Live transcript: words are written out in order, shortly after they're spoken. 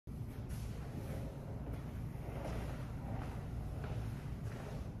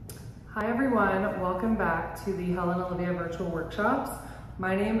Hi everyone, welcome back to the Helen Olivia Virtual Workshops.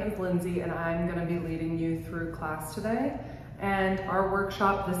 My name is Lindsay and I'm going to be leading you through class today. And our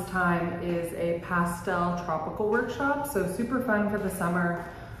workshop this time is a pastel tropical workshop, so super fun for the summer.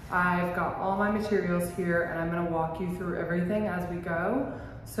 I've got all my materials here and I'm going to walk you through everything as we go.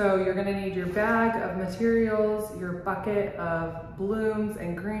 So you're going to need your bag of materials, your bucket of blooms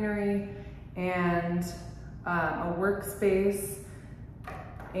and greenery, and a workspace,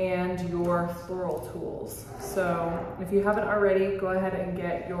 and your floral tools. So if you haven't already, go ahead and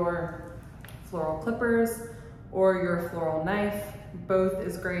get your floral clippers or your floral knife. Both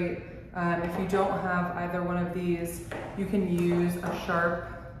is great. If you don't have either one of these, you can use a sharp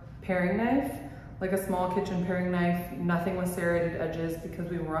paring knife, like a small kitchen paring knife, nothing with serrated edges, because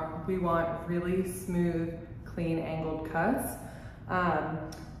we want really smooth, clean, angled cuts.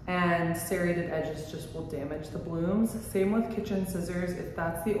 And serrated edges just will damage the blooms. Same with kitchen scissors. If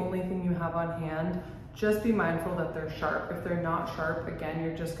that's the only thing you have on hand, just be mindful that they're sharp. If they're not sharp, again,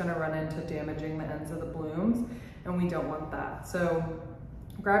 you're just gonna run into damaging the ends of the blooms, and we don't want that. So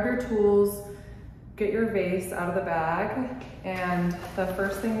grab your tools, get your vase out of the bag, and the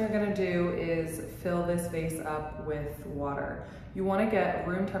first thing you're gonna do is fill this vase up with water. You wanna get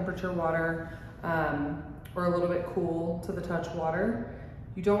room temperature water, or a little bit cool to the touch water.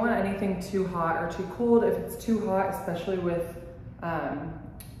 You don't want anything too hot or too cold. If it's too hot, especially with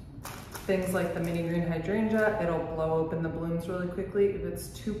things like the mini green hydrangea, it'll blow open the blooms really quickly. If it's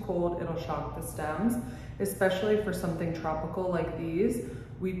too cold, it'll shock the stems, especially for something tropical like these.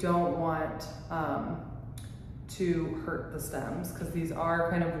 We don't want to hurt the stems because these are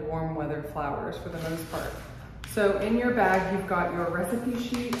kind of warm weather flowers for the most part. So in your bag, you've got your recipe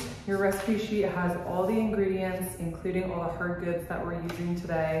sheet. Your recipe sheet has all the ingredients, including all the hard goods that we're using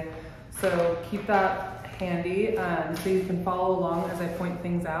today. So keep that handy so you can follow along as I point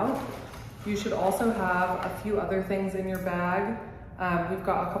things out. You should also have a few other things in your bag. We've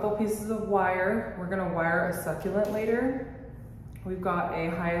got a couple pieces of wire. We're gonna wire a succulent later. We've got a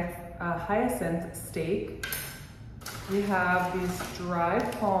hyacinth stake. We have these dry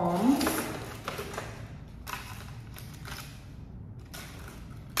palms.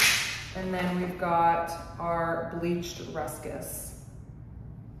 And then we've got our bleached ruscus.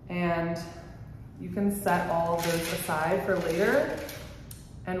 And you can set all of those aside for later,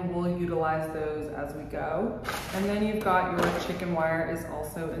 and we'll utilize those as we go. And then you've got your chicken wire is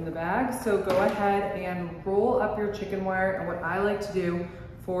also in the bag. So go ahead and roll up your chicken wire. And what I like to do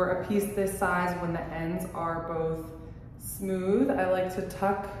for a piece this size, when the ends are both smooth, I like to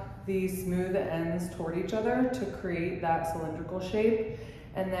tuck these smooth ends toward each other to create that cylindrical shape.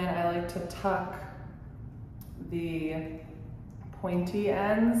 And then I like to tuck the pointy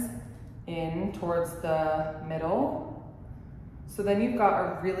ends in towards the middle. So then you've got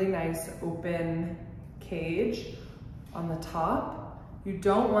a really nice open cage on the top. You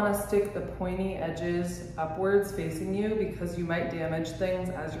don't want to stick the pointy edges upwards facing you because you might damage things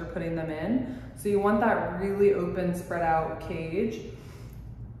as you're putting them in. So you want that really open, spread out cage.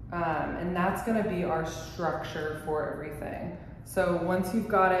 And that's going to be our structure for everything. So once you've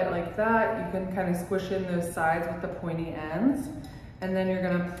got it like that, you can kind of squish in those sides with the pointy ends, and then you're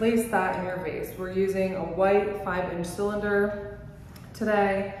gonna place that in your vase. We're using a white 5-inch cylinder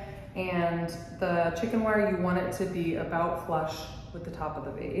today, and the chicken wire, you want it to be about flush with the top of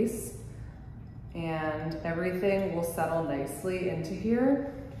the vase, and everything will settle nicely into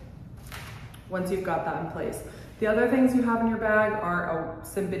here once you've got that in place. The other things you have in your bag are a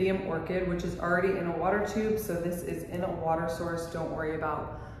cymbidium orchid, which is already in a water tube. So this is in a water source. Don't worry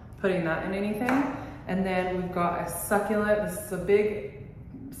about putting that in anything. And then we've got a succulent. This is a big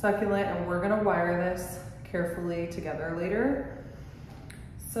succulent, and we're gonna wire this carefully together later.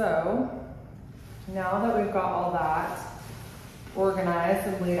 So now that we've got all that organized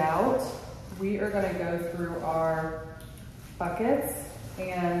and laid out, we are gonna go through our buckets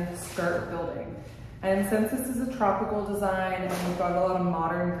and start building. And since this is a tropical design and we've got a lot of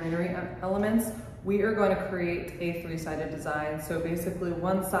modern greenery elements, we are going to create a 3-sided design. So basically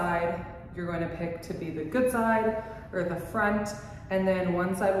one side you're going to pick to be the good side or the front, and then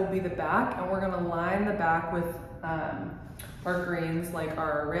one side will be the back, and we're going to line the back with our greens like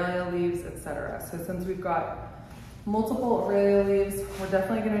our Aurelia leaves, etc. So since we've got multiple Aurelia leaves, we're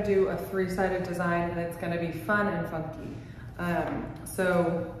definitely going to do a 3-sided design, and it's going to be fun and funky.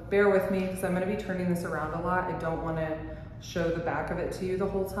 So bear with me because I'm going to be turning this around a lot. I don't want to show the back of it to you the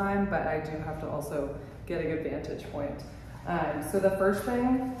whole time, but I do have to also get a good vantage point. So the first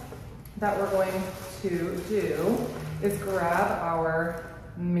thing that we're going to do is grab our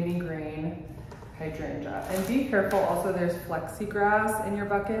mini green hydrangea. And be careful also, there's flexi-grass in your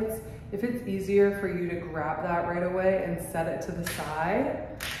buckets. If it's easier for you to grab that right away and set it to the side,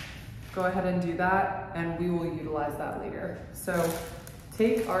 go ahead and do that, and we will utilize that later. So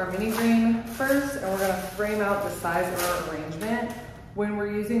take our mini green first, and we're gonna frame out the size of our arrangement. When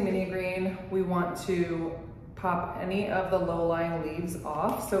we're using mini green, we want to pop any of the low-lying leaves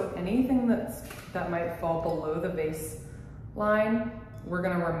off. So anything that might fall below the vase line, we're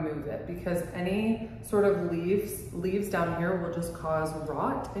gonna remove it, because any sort of leaves down here will just cause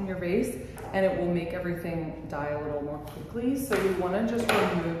rot in your vase, and it will make everything die a little more quickly. So we wanna just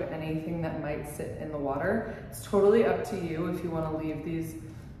remove anything that might sit in the water. It's totally up to you if you wanna leave these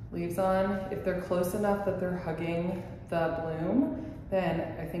leaves on. If they're close enough that they're hugging the bloom,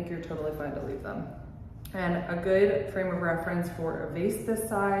 then I think you're totally fine to leave them. And a good frame of reference for a vase this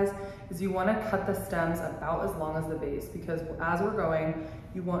size is you want to cut the stems about as long as the vase, because as we're going,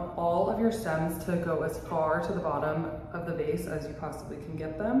 you want all of your stems to go as far to the bottom of the vase as you possibly can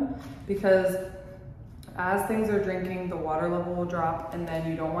get them, because as things are drinking, the water level will drop, and then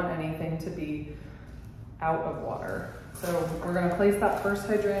you don't want anything to be out of water. So we're going to place that first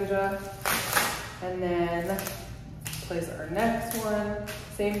hydrangea, and then place our next one.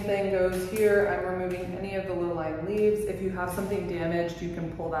 Same thing goes here. I'm removing any of the low-lying leaves. If you have something damaged, you can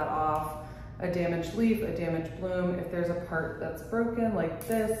pull that off. A damaged leaf, a damaged bloom. If there's a part that's broken like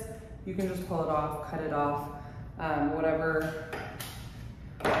this, you can just pull it off, cut it off, whatever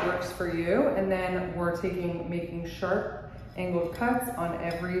works for you. And then we're making sharp angled cuts on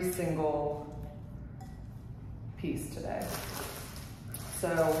every single piece today.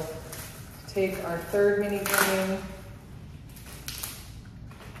 So take our third mini green,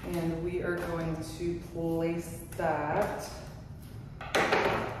 and we are going to place that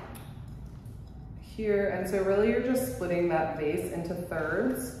here. And so really you're just splitting that vase into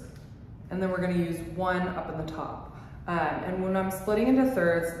thirds, and then we're gonna use one up in the top. And when I'm splitting into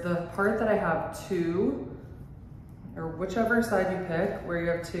thirds, the part that I have two, or whichever side you pick where you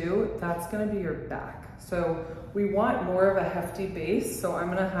have two, that's gonna be your back. So we want more of a hefty base, so I'm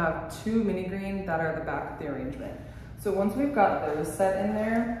gonna have two mini green that are the back of the arrangement. So once we've got those set in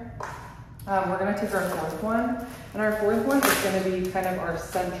there, we're gonna take our fourth one, and our fourth one is gonna be kind of our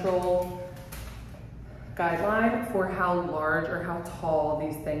central guideline for how large or how tall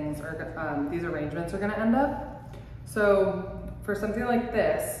these things are, these arrangements are gonna end up. So for something like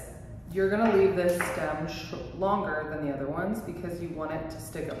this, you're gonna leave this stem longer than the other ones because you want it to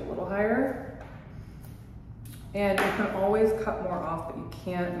stick up a little higher. And you can always cut more off, but you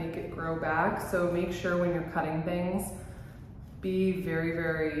can't make it grow back. So make sure when you're cutting things, be very,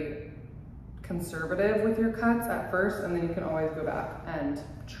 very conservative with your cuts at first, and then you can always go back and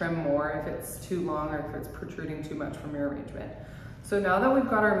trim more if it's too long or if it's protruding too much from your arrangement. So now that we've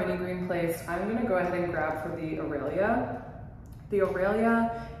got our mini green placed, I'm gonna go ahead and grab for the Aurelia. The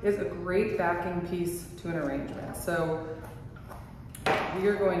Aurelia is a great backing piece to an arrangement. So we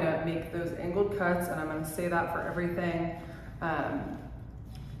are going to make those angled cuts, and I'm going to say that for everything. And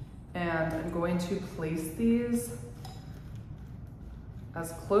I'm going to place these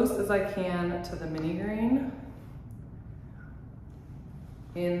as close as I can to the mini green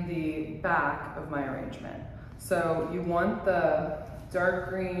in the back of my arrangement. So you want the dark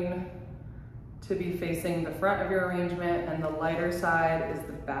green to be facing the front of your arrangement, and the lighter side is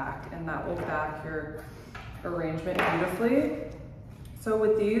the back, and that will back your arrangement beautifully. So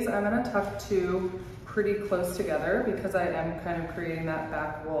with these, I'm gonna tuck two pretty close together because I am kind of creating that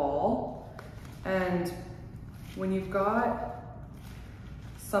back wall. And when you've got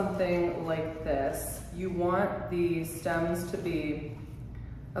something like this, you want the stems to be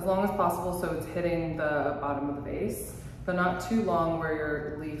as long as possible so it's hitting the bottom of the vase, but not too long where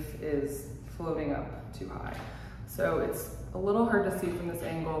your leaf is floating up too high. So it's a little hard to see from this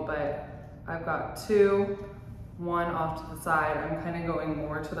angle, but I've got two, one off to the side. I'm kind of going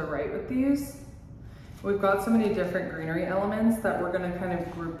more to the right with these. We've got so many different greenery elements that we're gonna kind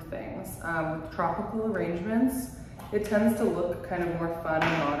of group things. With tropical arrangements, it tends to look kind of more fun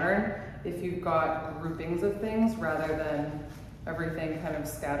and modern if you've got groupings of things rather than everything kind of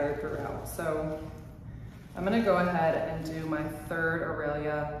scattered throughout. So I'm gonna go ahead and do my third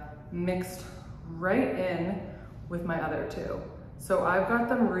Aurelia mixed right in with my other two. So I've got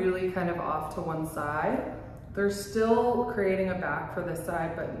them really kind of off to one side. They're still creating a back for this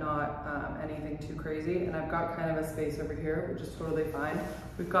side, but not anything too crazy. And I've got kind of a space over here, which is totally fine.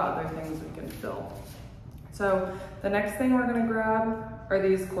 We've got other things we can fill. So the next thing we're gonna grab are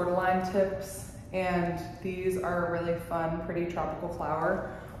these cordyline tips. And these are a really fun, pretty tropical flower.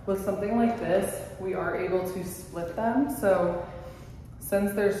 With something like this, we are able to split them. So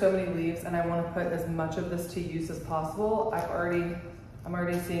since there's so many leaves and I want to put as much of this to use as possible, I'm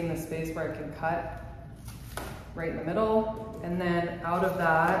already seeing the space where I can cut right in the middle. And then out of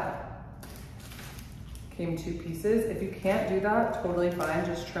that came 2 pieces. If you can't do that, totally fine,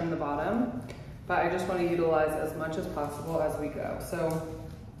 just trim the bottom. But I just want to utilize as much as possible as we go. So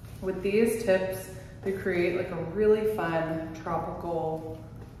with these tips, they create like a really fun tropical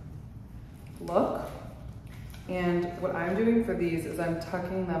look. And what I'm doing for these is I'm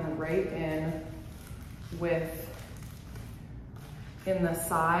tucking them right in in the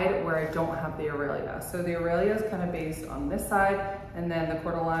side where I don't have the Aurelia. So the Aurelia is kind of based on this side, and then the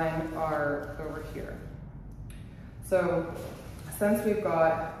cordyline are over here. So since we've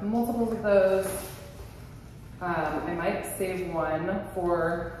got multiples of those, I might save one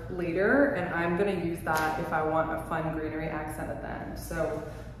for later, and I'm gonna use that if I want a fun greenery accent at the end. So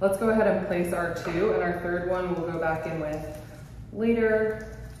let's go ahead and place our 2, and our 3rd one we'll go back in with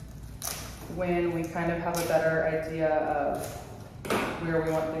later when we kind of have a better idea of where we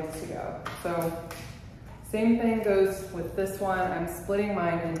want things to go. So same thing goes with this one. I'm splitting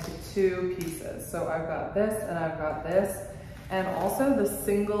mine into 2 pieces. So I've got this and I've got this. And also the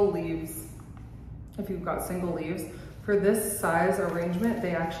single leaves, if you've got single leaves, for this size arrangement,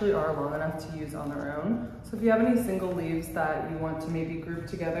 they actually are long enough to use on their own. So if you have any single leaves that you want to maybe group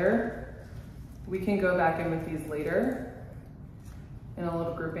together, we can go back in with these later in a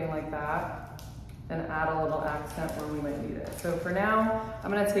little grouping like that, and add a little accent where we might need it. So for now,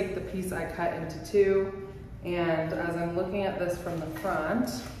 I'm gonna take the piece I cut into 2, and as I'm looking at this from the front,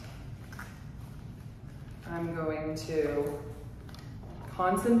 I'm going to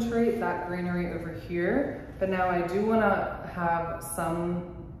concentrate that greenery over here, but now I do wanna have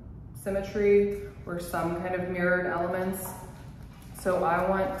some symmetry or some kind of mirrored elements. So I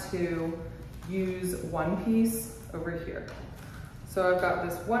want to use one piece over here. So I've got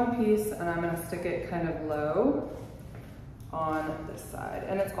this one piece and I'm gonna stick it kind of low on this side.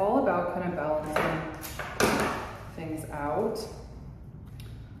 And it's all about kind of balancing things out.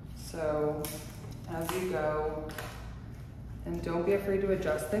 So as you go, and don't be afraid to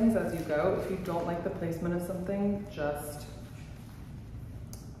adjust things as you go. If you don't like the placement of something, just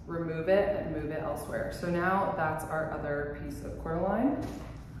remove it and move it elsewhere. So now that's our other piece of cordyline.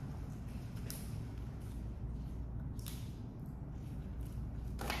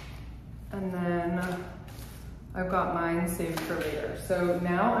 And then I've got mine saved for later. So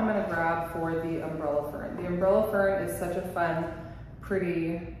now I'm gonna grab for the umbrella fern. The umbrella fern is such a fun,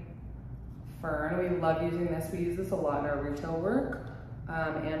 pretty fern. We love using this. We use this a lot in our retail work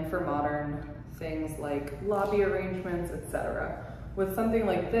and for modern things like lobby arrangements, etc. With something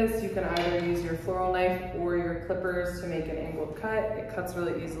like this, you can either use your floral knife or your clippers to make an angled cut. It cuts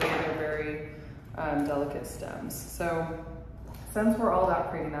really easily. They're very delicate stems. So since we're all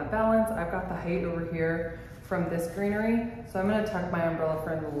about creating that balance, I've got the height over here from this greenery. So I'm gonna tuck my umbrella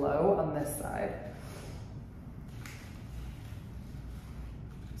fern low on this side.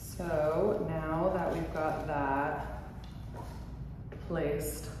 So now that we've got that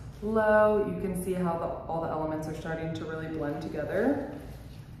placed low, you can see how all the elements are starting to really blend together.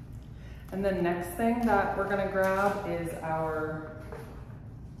 And the next thing that we're gonna grab is our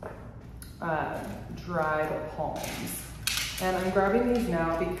dried palms. And I'm grabbing these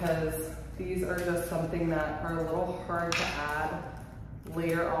now because these are just something that are a little hard to add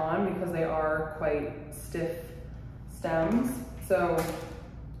later on because they are quite stiff stems. So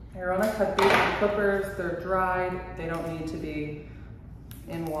you're gonna cut these with clippers. They're dried. They don't need to be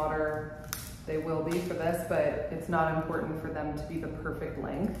in water. They will be for this, but it's not important for them to be the perfect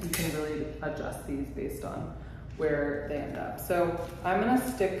length. You can really adjust these based on where they end up. So I'm gonna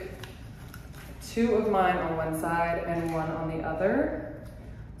stick 2 of mine on one side and 1 on the other.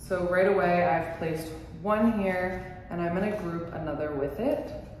 So right away I've placed 1 here and I'm gonna group another with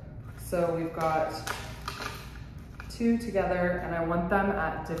it. So we've got 2 together and I want them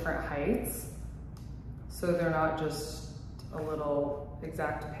at different heights. So they're not just a little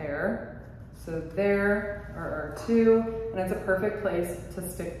exact pair. So there are our 2, and it's a perfect place to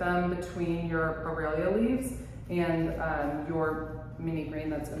stick them between your Aurelia leaves and your mini green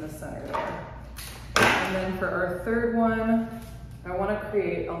that's in the center there. And then for our 3rd one, I want to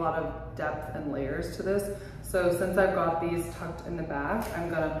create a lot of depth and layers to this. So since I've got these tucked in the back, I'm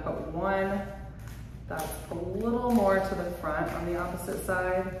going to put 1 that's a little more to the front on the opposite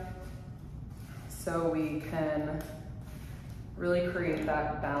side, so we can really create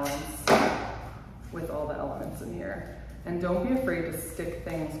that balance with all the elements in here. And don't be afraid to stick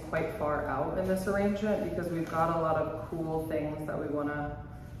things quite far out in this arrangement because we've got a lot of cool things that we want to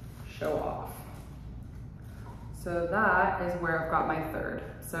show off. So that is where I've got my third.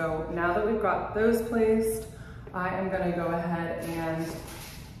 So now that we've got those placed, I am gonna go ahead and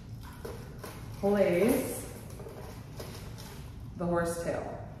place the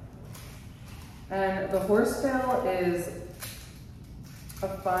horsetail. And the horsetail is a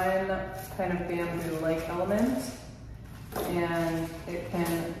fun kind of bamboo-like element, and it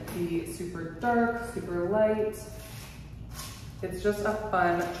can be super dark, super light. It's just a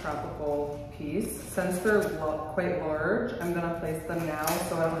fun tropical piece. Since they're quite large, I'm gonna place them now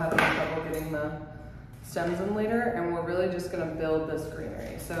so I don't have any trouble getting the stems in later, and we're really just gonna build this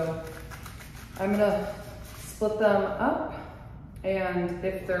greenery. So I'm gonna split them up, and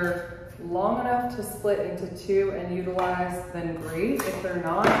if they're long enough to split into two and utilize, then great. If they're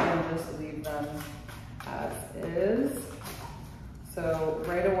not, then just leave them as is. So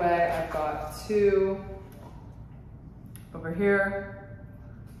right away, I've got two over here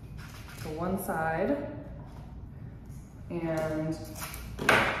to one side, and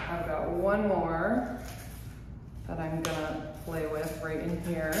I've got one more that I'm gonna play with right in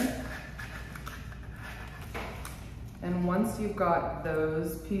here. And once you've got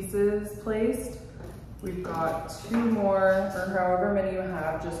those pieces placed, we've got two more, or however many you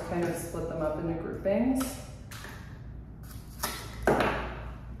have, just kind of split them up into groupings.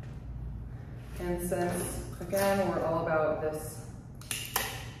 And since, again, we're all about this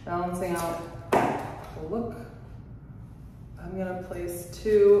balancing out the look, I'm gonna place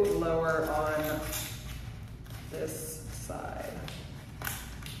two lower on this side.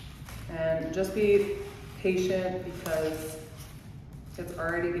 And just be patient because it's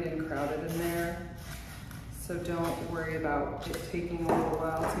already getting crowded in there. So don't worry about it taking a little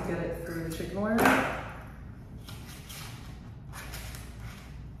while to get it through the chicken wire.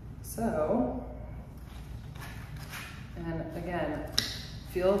 So, and again,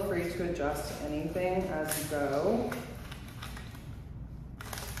 feel free to adjust anything as you go.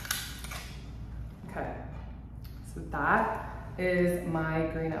 Okay, so that is my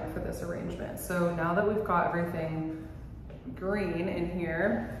green up for this arrangement. So now that we've got everything green in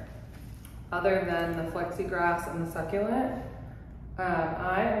here, other than the flexigrass and the succulent,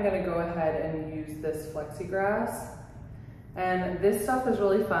 I am gonna go ahead and use this flexigrass. And this stuff is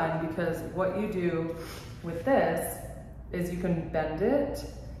really fun because what you do with this is you can bend it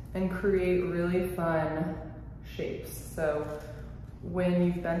and create really fun shapes. So when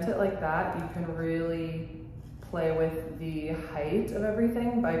you've bent it like that, you can really play with the height of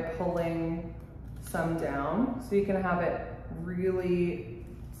everything by pulling some down. So you can have it really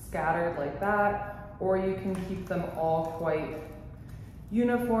scattered like that, or you can keep them all quite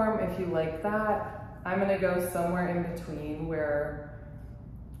uniform if you like that. I'm gonna go somewhere in between where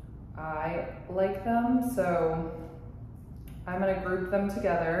I like them. So I'm gonna group them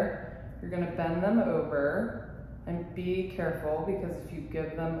together. You're gonna bend them over and be careful because if you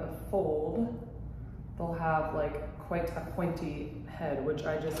give them a fold, they'll have like quite a pointy head, which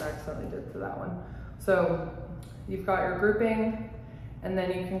I just accidentally did for that one. So you've got your grouping, and then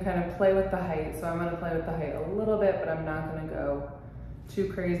you can kind of play with the height. So I'm gonna play with the height a little bit, but I'm not gonna go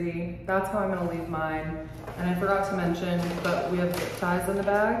too crazy. That's how I'm gonna leave mine. And I forgot to mention, but we have zip ties in the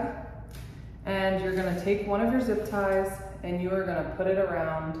bag. And you're gonna take one of your zip ties and you are gonna put it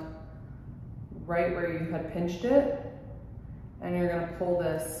around right where you had pinched it. And you're gonna pull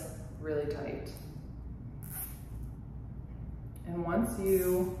this really tight. And once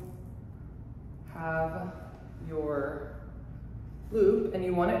you have your loop, and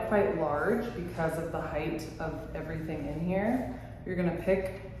you want it quite large because of the height of everything in here, you're gonna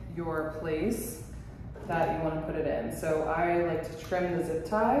pick your place that you wanna put it in. So I like to trim the zip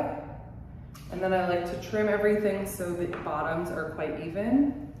tie, and then I like to trim everything so the bottoms are quite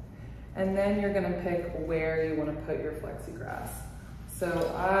even. And then you're gonna pick where you wanna put your flexigrass.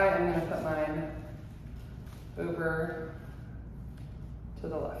 So I am gonna put mine over to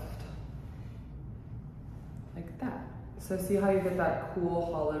the left, like that. So see how you get that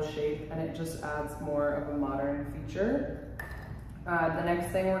cool hollow shape, and it just adds more of a modern feature. The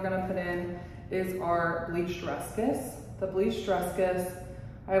next thing we're gonna put in is our bleached ruscus. The bleached ruscus,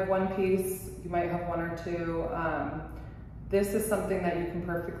 I have one piece, you might have one or two. This is something that you can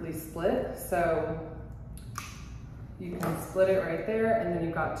perfectly split. So you can split it right there, and then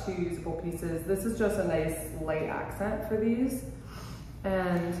you've got two usable pieces. This is just a nice light accent for these.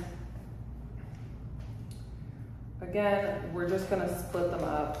 And again, we're just gonna split them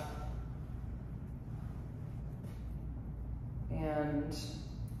up and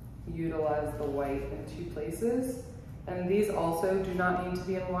utilize the white in two places. And these also do not need to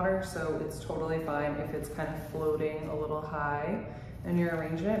be in water, so it's totally fine if it's kind of floating a little high in your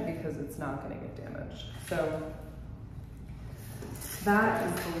arrangement because it's not gonna get damaged. So that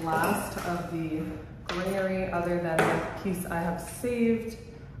is the last of the greenery other than the piece I have saved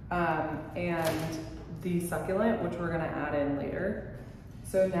and the succulent, which we're gonna add in later.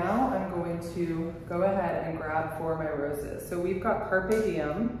 So now I'm going to go ahead and grab for my roses. So we've got Carpe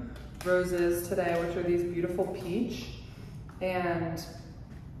Diem roses today, which are these beautiful peach, and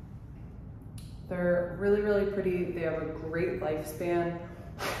they're really, really pretty. They have a great lifespan.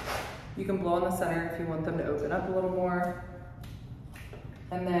 You can blow in the center if you want them to open up a little more.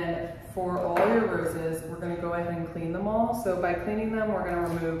 And then for all your roses, we're gonna go ahead and clean them all. So by cleaning them, we're gonna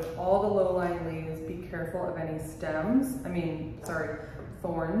remove all the low-lying leaves. Be careful of any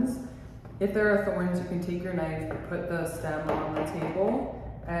thorns. If there are thorns, you can take your knife, put the stem on the table,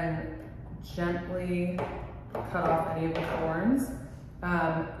 and gently cut off any of the thorns.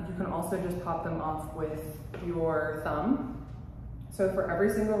 You can also just pop them off with your thumb. So for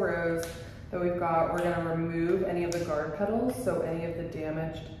every single rose that we've got, we're gonna remove any of the guard petals, so any of the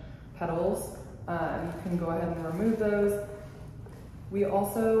damaged petals. You can go ahead and remove those.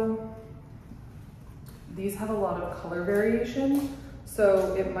 These have a lot of color variation,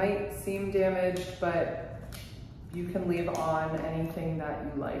 so it might seem damaged, but you can leave on anything that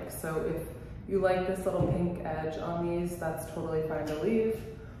you like. So if you like this little pink edge on these, that's totally fine to leave.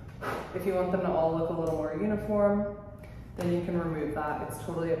 If you want them to all look a little more uniform, then you can remove that. It's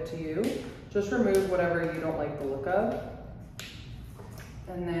totally up to you. Just remove whatever you don't like the look of.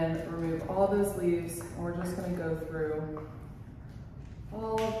 And then remove all those leaves. And we're just gonna go through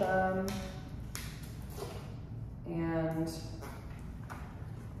all of them and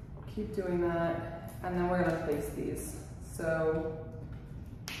keep doing that. And then we're gonna place these. So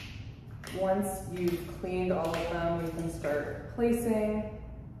once you've cleaned all of them, we can start placing,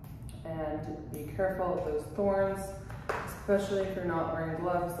 and be careful of those thorns, especially if you're not wearing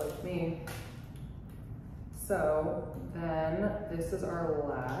gloves like me. So then this is our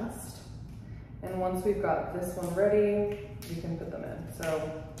last. And once we've got this one ready, we can put them in.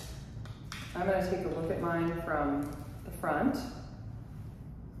 So I'm gonna take a look at mine from the front,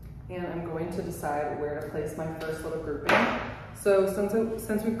 and I'm going to decide where to place my first little grouping. So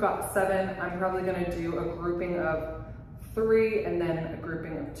since we've got 7, I'm probably gonna do a grouping of 3 and then a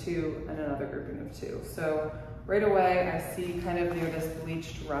grouping of 2 and another grouping of 2. So right away, I see kind of near this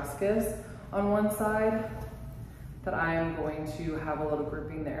bleached ruscus on one side that I am going to have a little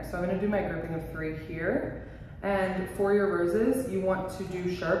grouping there. So I'm gonna do my grouping of 3 here. And for your roses, you want to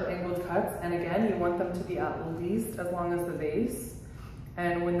do sharp angled cuts. And again, you want them to be at least as long as the vase.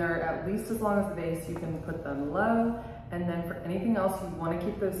 And when they're at least as long as the vase, you can put them low. And then for anything else, you want to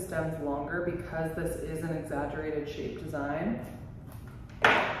keep those stems longer because this is an exaggerated shape design.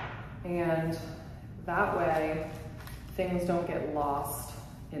 And that way, things don't get lost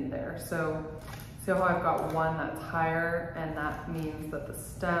in there. So see how I've got one that's higher, and that means that the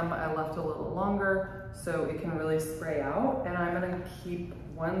stem I left a little longer so it can really spray out. And I'm gonna keep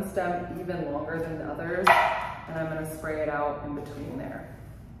one stem even longer than the others, and I'm gonna spray it out in between there.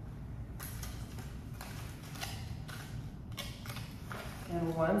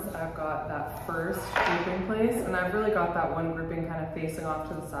 And once I've got that first grouping place, and I've really got that one grouping kind of facing off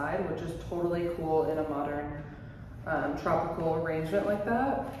to the side, which is totally cool in a modern tropical arrangement like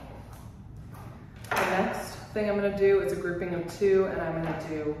that. The next thing I'm gonna do is a grouping of 2, and I'm gonna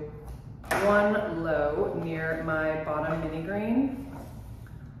do 1 low near my bottom mini green,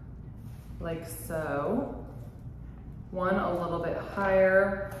 like so. 1 a little bit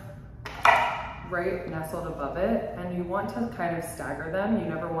higher, right nestled above it, and you want to kind of stagger them. You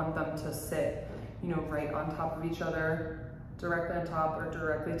never want them to sit, right on top of each other, directly on top or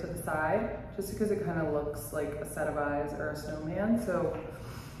directly to the side, just because it kind of looks like a set of eyes or a snowman. So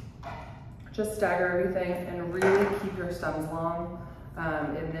just stagger everything and really keep your stems long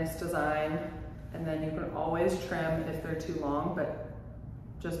in this design. And then you can always trim if they're too long, but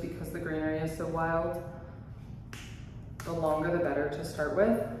just because the greenery is so wild, the longer the better to start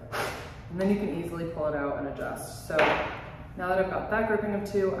with. And then you can easily pull it out and adjust. So now that I've got that grouping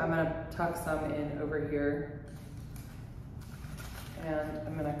of 2, I'm gonna tuck some in over here. And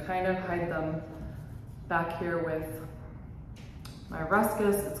I'm gonna kind of hide them back here with my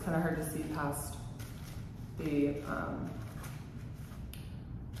ruscus. It's kind of hard to see past the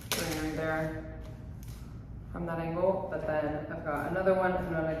greenery there from that angle. But then I've got another one,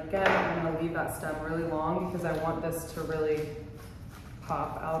 and then again, I'm gonna leave that stem really long because I want this to really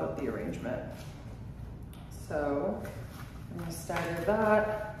pop out of the arrangement. So I'm gonna stagger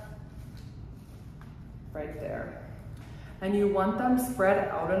that right there. And you want them spread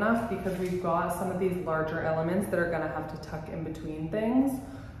out enough because we've got some of these larger elements that are gonna have to tuck in between things.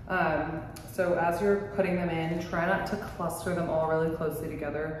 So as you're putting them in, try not to cluster them all really closely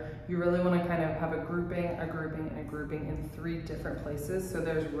together. You really want to kind of have a grouping, and a grouping in 3 different places, so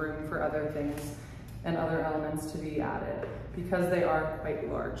there's room for other things and other elements to be added, because they are quite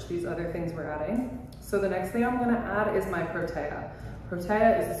large, these other things we're adding. So the next thing I'm going to add is my protea.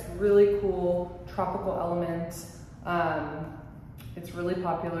 Protea is this really cool tropical element. It's really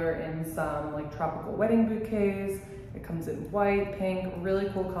popular in some like tropical wedding bouquets. It comes in white, pink, really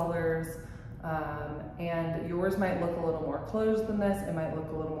cool colors. And yours might look a little more closed than this. It might look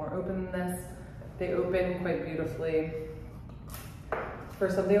a little more open than this. They open quite beautifully. For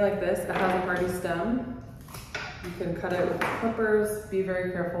something like this, it has a hardy stem. You can cut it with clippers. Be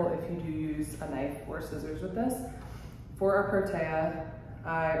very careful if you do use a knife or scissors with this. For our protea,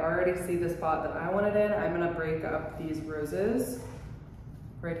 I already see the spot that I wanted in. I'm gonna break up these roses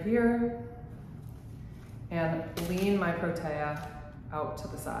right here and lean my protea out to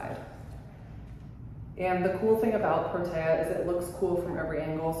the side. And the cool thing about protea is it looks cool from every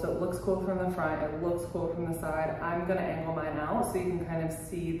angle. So it looks cool from the front, it looks cool from the side. I'm gonna angle mine out so you can kind of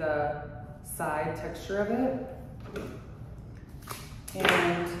see the side texture of it.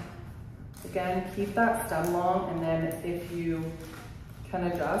 And again, keep that stem long, and then if you can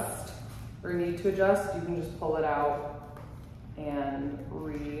adjust or need to adjust, you can just pull it out and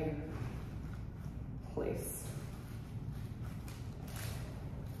replace.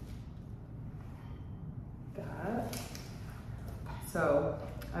 That. So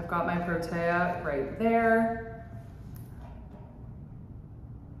I've got my protea right there.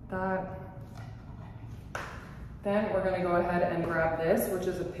 That. Then we're gonna go ahead and grab this, which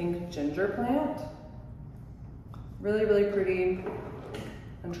is a pink ginger plant. Really, really pretty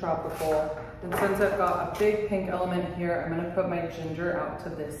and tropical. And since I've got a big pink element here, I'm gonna put my ginger out to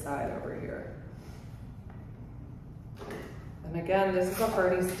this side over here. And again, this is a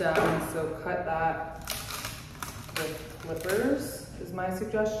hardy stem, so cut that with clippers is my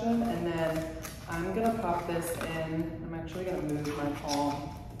suggestion. And then I'm gonna pop this in. I'm actually gonna move my palm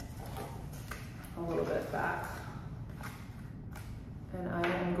a little bit back. And I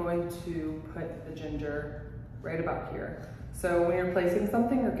am going to put the ginger right about here. So when you're placing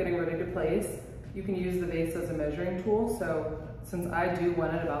something or getting ready to place, you can use the vase as a measuring tool. So since I do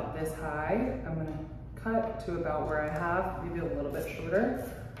want it about this high, I'm gonna cut to about where I have, maybe a little bit shorter.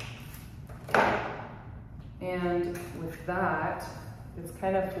 And with that, it's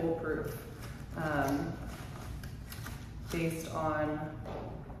kind of foolproof based on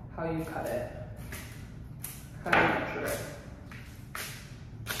how you cut it, how you measure it.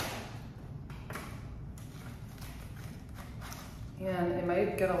 And it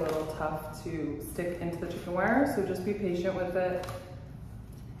might get a little tough to stick into the chicken wire, so just be patient with it.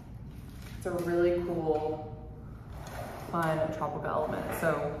 It's a really cool, fun tropical element.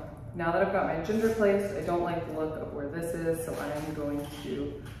 So now that I've got my ginger placed, I don't like the look of where this is, so I am going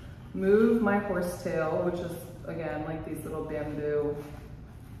to move my horsetail, which is, again, like these little bamboo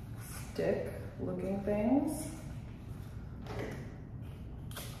stick looking things.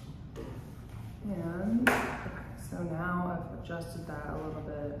 And so now I've adjusted that a little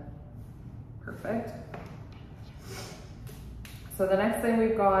bit. Perfect. So the next thing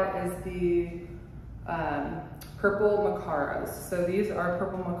we've got is the purple macaras. So these are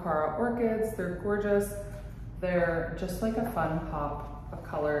purple macara orchids. They're gorgeous. They're just like a fun pop of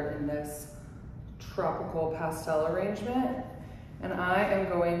color in this tropical pastel arrangement. And I am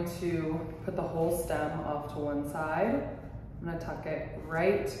going to put the whole stem off to one side. I'm gonna tuck it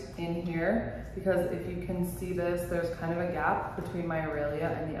right in here, because if you can see this, there's kind of a gap between my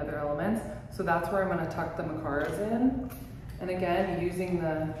aurelia and the other elements. So that's where I'm gonna tuck the macaras in. And again, using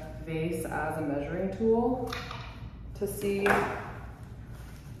the vase as a measuring tool to see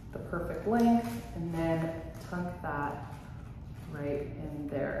the perfect length, and then tuck that right in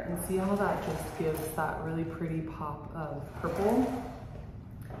there. And see how that just gives that really pretty pop of purple.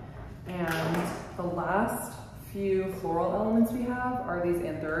 And the last few floral elements we have are these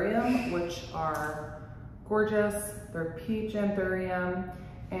anthurium, which are gorgeous. They're peach anthurium,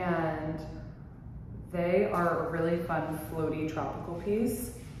 and they are a really fun floaty tropical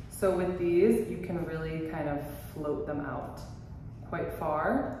piece. So with these, you can really kind of float them out quite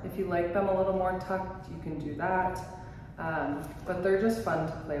far. If you like them a little more tucked, you can do that. But they're just fun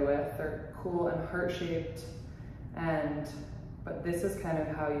to play with. They're cool and heart-shaped, but this is kind of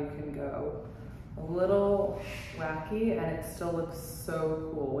how you can go a little wacky, and it still looks so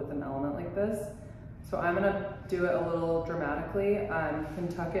cool with an element like this. So I'm gonna do it a little dramatically. You can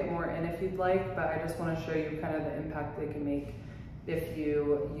tuck it more in if you'd like, but I just wanna show you kind of the impact they can make if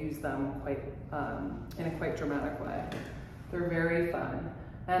you use them quite in a quite dramatic way. They're very fun.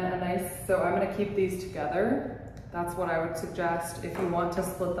 And so I'm gonna keep these together. That's what I would suggest. If you want to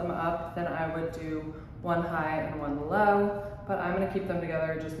split them up, then I would do one high and one low, but I'm gonna keep them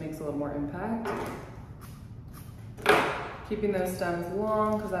together, it just makes a little more impact. Keeping those stems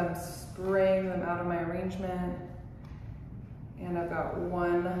long because I'm spraying them out of my arrangement. And I've got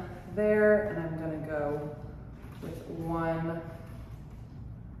one there, and I'm gonna go with one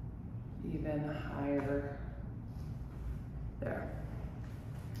even higher there.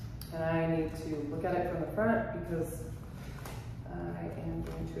 And I need to look at it from the front because I am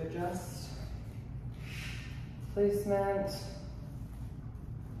going to adjust placement.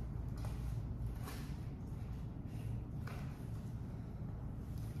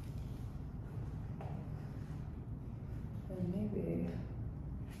 And maybe,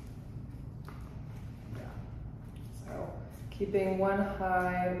 yeah. So keeping one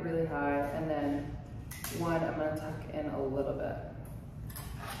high, really high, and then one I'm gonna tuck in a little bit.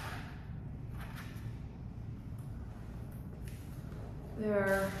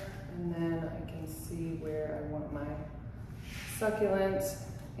 There, and then I can see where I want my succulent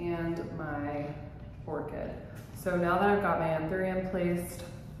and my orchid. So now that I've got my anthurium placed,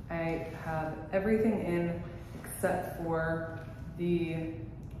 I have everything in except for the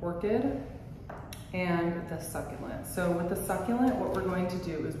orchid and the succulent. So with the succulent, what we're going to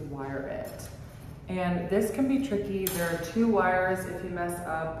do is wire it. And this can be tricky. There are 2 wires if you mess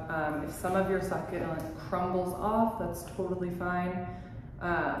up. If some of your succulent crumbles off, that's totally fine.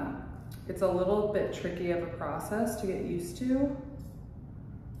 It's a little bit tricky of a process to get used to,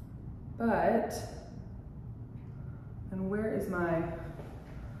 but, and where is my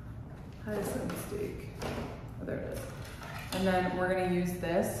hyacinth stake? Oh, there it is. And then we're gonna use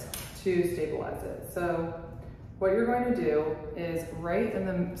this to stabilize it. So what you're going to do is right in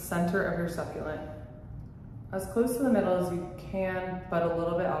the center of your succulent, as close to the middle as you can, but a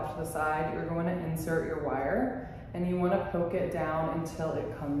little bit off to the side, you're going to insert your wire, and you want to poke it down until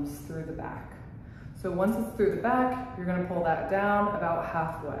it comes through the back. So once it's through the back, you're going to pull that down about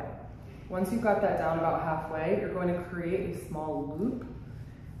halfway. Once you've got that down about halfway, you're going to create a small loop,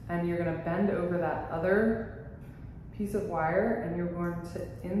 and you're going to bend over that other piece of wire, and you're going to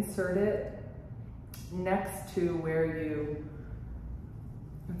insert it next to where you,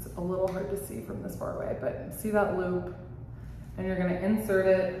 it's a little hard to see from this far away, but see that loop, and you're going to insert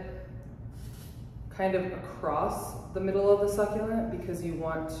it kind of across the middle of the succulent because you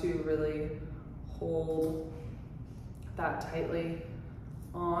want to really hold that tightly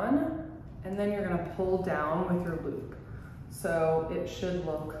on, and then you're going to pull down with your loop. So it should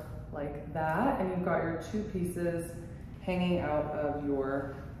look like that, and you've got your 2 pieces hanging out of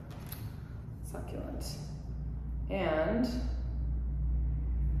your succulent. And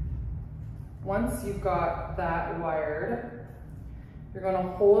once you've got that wired, you're going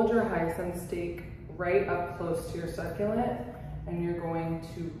to hold your hyacinth stake right up close to your succulent, and you're going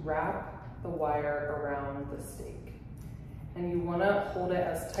to wrap the wire around the stake. And you want to hold it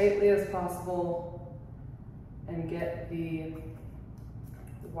as tightly as possible and get the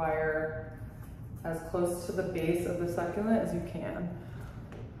wire as close to the base of the succulent as you can.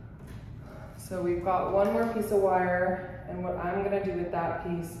 So we've got one more piece of wire, and what I'm going to do with that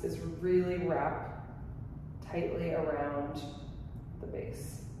piece is really wrap tightly around the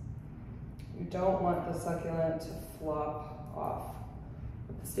base. You don't want the succulent to flop off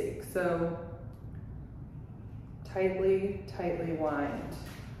with the stake. So tightly, tightly wind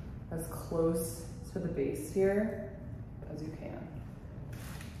as close to the base here as you can.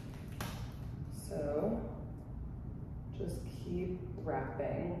 So just keep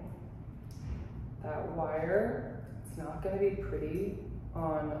wrapping that wire. It's not going to be pretty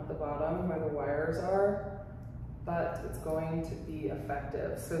on the bottom where the wires are, but it's going to be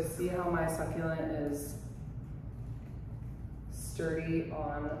effective. So see how my succulent is sturdy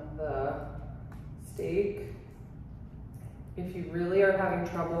on the stake? If you really are having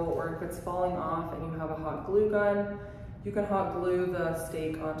trouble, or if it's falling off and you have a hot glue gun, you can hot glue the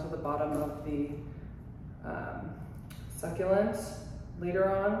stake onto the bottom of the succulent later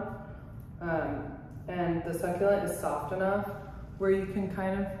on. And the succulent is soft enough where you can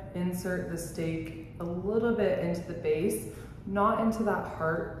kind of insert the stake a little bit into the base, not into that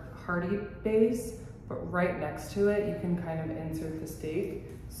hardy base, but right next to it, you can kind of insert the stake,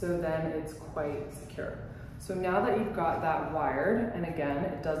 so then it's quite secure. So now that you've got that wired, and again,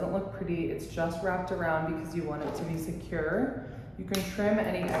 it doesn't look pretty, it's just wrapped around because you want it to be secure, you can trim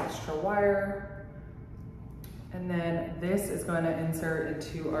any extra wire, and then this is going to insert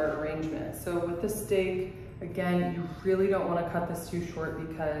into our arrangement. So with the stake, again, you really don't want to cut this too short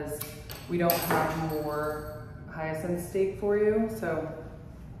because we don't have more hyacinth stake for you. So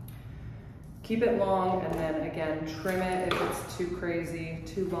keep it long, and then again, trim it if it's too crazy,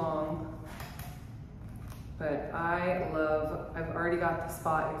 too long. But I've already got the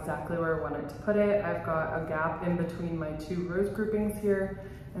spot exactly where I wanted to put it. I've got a gap in between my two rose groupings here,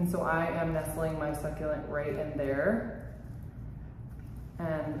 and so I am nestling my succulent right in there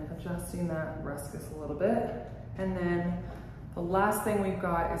and adjusting that ruscus a little bit. And then the last thing we've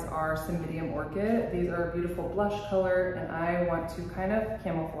got is our Cymbidium orchid. These are a beautiful blush color, and I want to kind of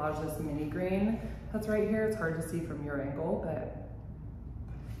camouflage this mini green that's right here. It's hard to see from your angle, but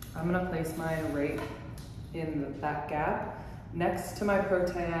I'm gonna place mine right in that gap next to my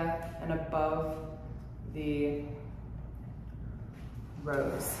protea and above the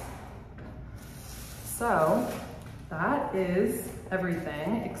rose. So that is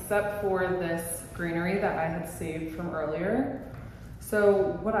everything except for this greenery that I had saved from earlier.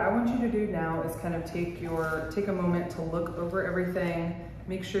 So what I want you to do now is kind of take a moment to look over everything,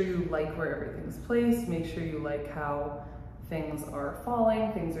 make sure you like where everything's placed, make sure you like how things are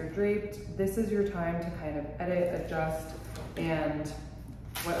falling, things are draped. This is your time to kind of edit, adjust, and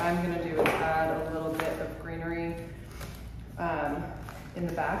what I'm gonna do is add a little bit of greenery in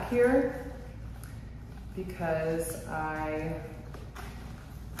the back here, because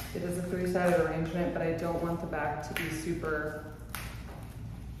it is a 3-sided arrangement, but I don't want the back to be super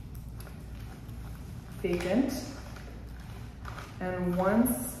vacant. And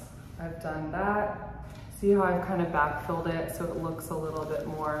once I've done that, see how I've kind of backfilled it so it looks a little bit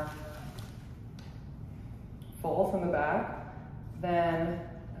more full from the back. Then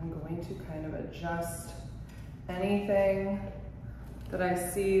I'm going to kind of adjust anything that I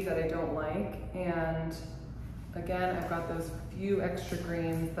see that I don't like. And again, I've got those few extra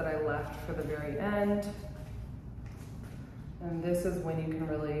greens that I left for the very end. And this is when you can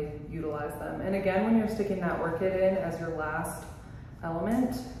really utilize them. And again, when you're sticking that orchid in as your last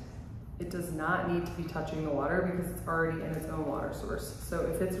element, it does not need to be touching the water because it's already in its own water source. So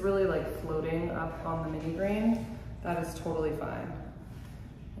if it's really like floating up on the mini green, that is totally fine.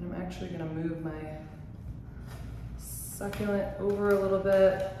 And I'm actually gonna move my succulent over a little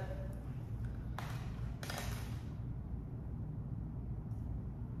bit.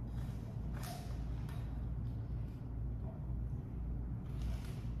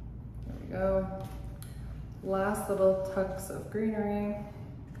 There we go. Last little tucks of greenery.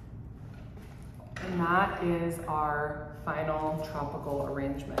 And that is our final tropical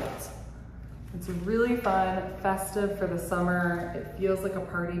arrangement. It's really fun, festive for the summer. It feels like a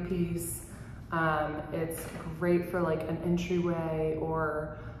party piece. It's great for like an entryway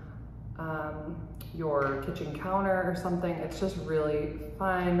or your kitchen counter or something. It's just really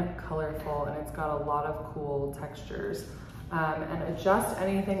fun, colorful, and it's got a lot of cool textures. And adjust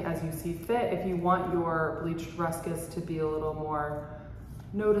anything as you see fit. If you want your bleached ruscus to be a little more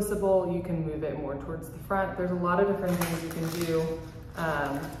noticeable, you can move it more towards the front. There's a lot of different things you can do.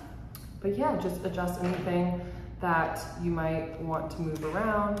 But yeah, just adjust anything that you might want to move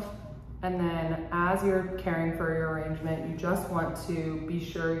around. And then as you're caring for your arrangement, you just want to be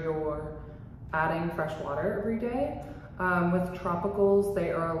sure you're adding fresh water every day. With tropicals,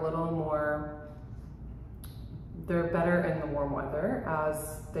 they are a little more, they're better in the warm weather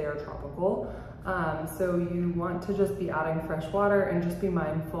as they are tropical. So you want to just be adding fresh water and just be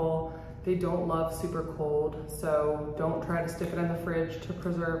mindful. They don't love super cold, so don't try to stick it in the fridge to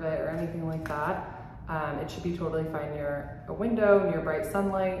preserve it or anything like that. It should be totally fine near a window, near bright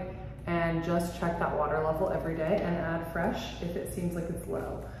sunlight, and just check that water level every day and add fresh if it seems like it's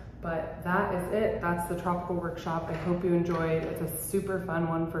low. But that is it. That's the tropical workshop. I hope you enjoyed. It's a super fun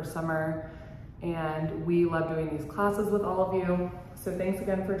one for summer, and we love doing these classes with all of you. So thanks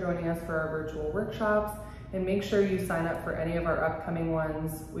again for joining us for our virtual workshops, and make sure you sign up for any of our upcoming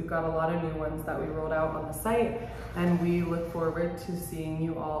ones. We've got a lot of new ones that we rolled out on the site, and we look forward to seeing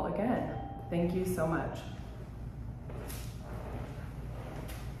you all again. Thank you so much.